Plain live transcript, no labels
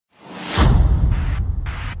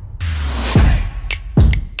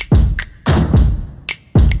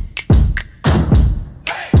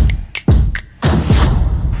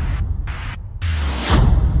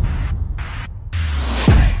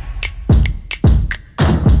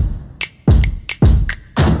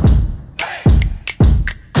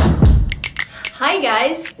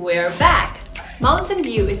guys, we're back! Mountain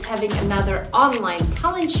View is having another online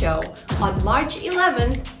talent show on March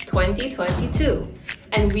 11th, 2022.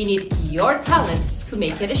 And we need your talent to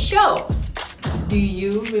make it a show. Do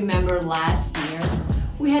you remember last year?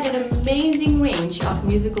 We had an amazing range of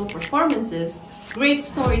musical performances, great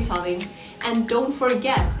storytelling, and don't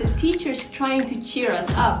forget the teachers trying to cheer us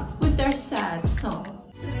up with their sad song.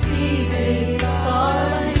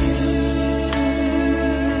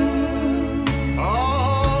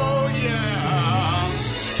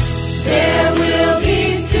 There will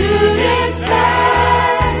be students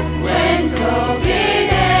back when COVID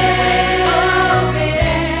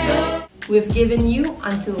ends. We've given you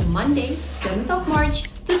until Monday, 7th of March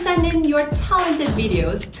to send in your talented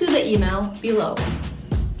videos to the email below.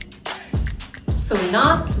 So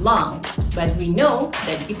not long, but we know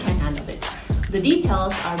that you can handle it. The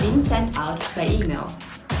details are being sent out by email.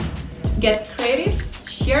 Get creative,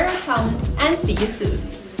 share your talent, and see you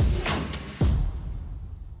soon.